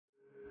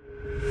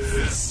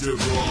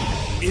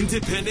Festival.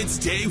 Independence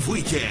Day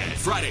weekend,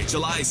 Friday,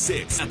 July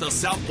 6th at the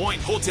South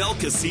Point Hotel,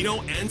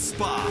 Casino and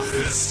Spa.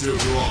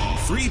 Festival.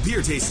 Free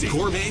beer tasting,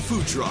 gourmet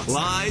food trucks,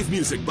 live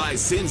music by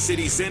Sin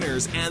City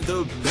Sinners, and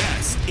the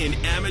best in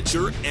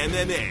amateur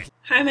MMA.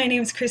 Hi, my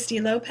name is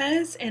Kristi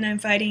Lopez, and I'm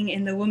fighting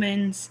in the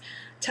women's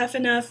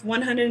Tuff-N-Uff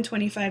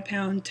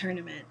 125-pound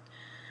tournament.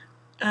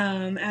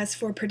 As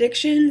for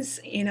predictions,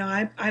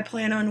 I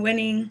plan on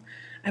winning.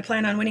 I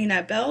plan on winning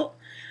that belt.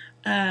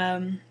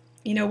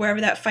 Wherever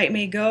that fight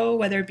may go,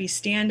 whether it be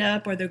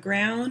stand-up or the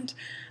ground,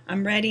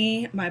 I'm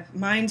ready. My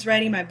mind's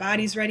ready. My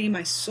body's ready.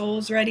 My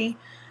soul's ready.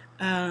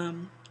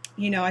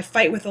 I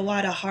fight with a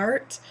lot of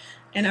heart,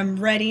 and I'm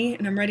ready.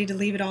 And I'm ready to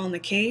leave it all in the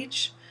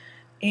cage.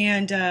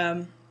 And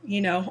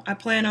I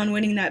plan on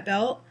winning that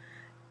belt.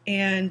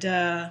 And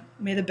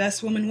may the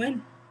best woman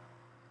win.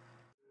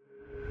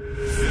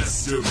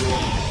 Festival.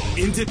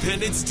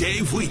 Independence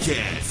Day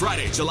weekend,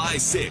 Friday, July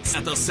 6th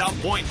at the South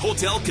Point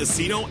Hotel,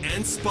 Casino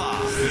and Spa.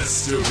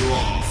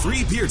 Festival.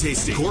 Free beer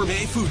tasting,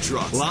 gourmet food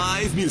trucks,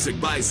 live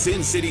music by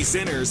Sin City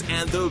Sinners,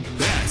 and the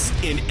best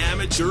in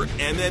amateur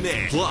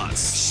MMA.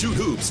 Plus, shoot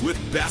hoops with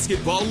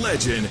basketball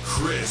legend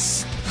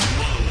Chris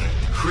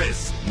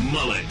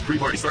Mullet.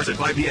 Pre-party starts at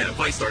 5 p.m.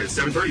 Fight starts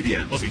at 7:30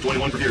 p.m. Must be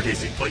 21 for beer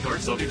tasting. Play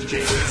cards subject to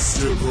change.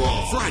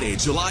 Festival. Friday,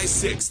 July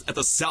 6th at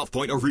the South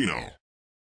Point Arena.